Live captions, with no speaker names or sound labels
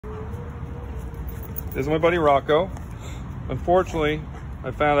This is my buddy Rocko. Unfortunately,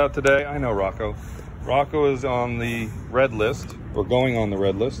 I found out today, I know Rocko. Rocko is on the red list, or going on the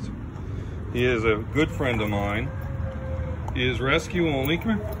red list. He is a good friend of mine. He is rescue only.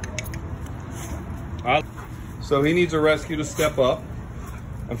 Come here. So he needs a rescue to step up.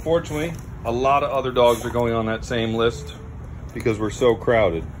 Unfortunately, a lot of other dogs are going on that same list because we're so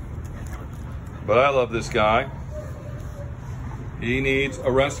crowded. But I love this guy. He needs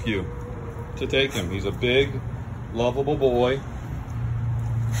a rescue to take him. He's a big, lovable boy.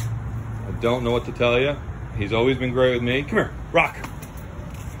 I don't know what to tell you. He's always been great with me. Come here, Rock.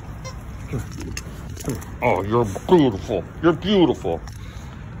 Come here. Come here. Oh, you're beautiful. You're beautiful.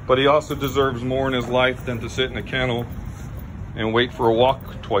 But he also deserves more in his life than to sit in a kennel and wait for a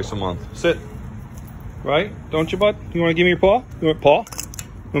walk twice a month. Sit. Right? Don't you, bud? You want to give me your paw? You want paw?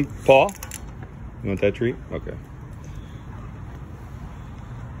 You want paw? You want that treat? Okay.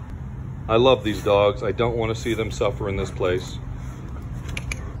 I love these dogs. I don't want to see them suffer in this place.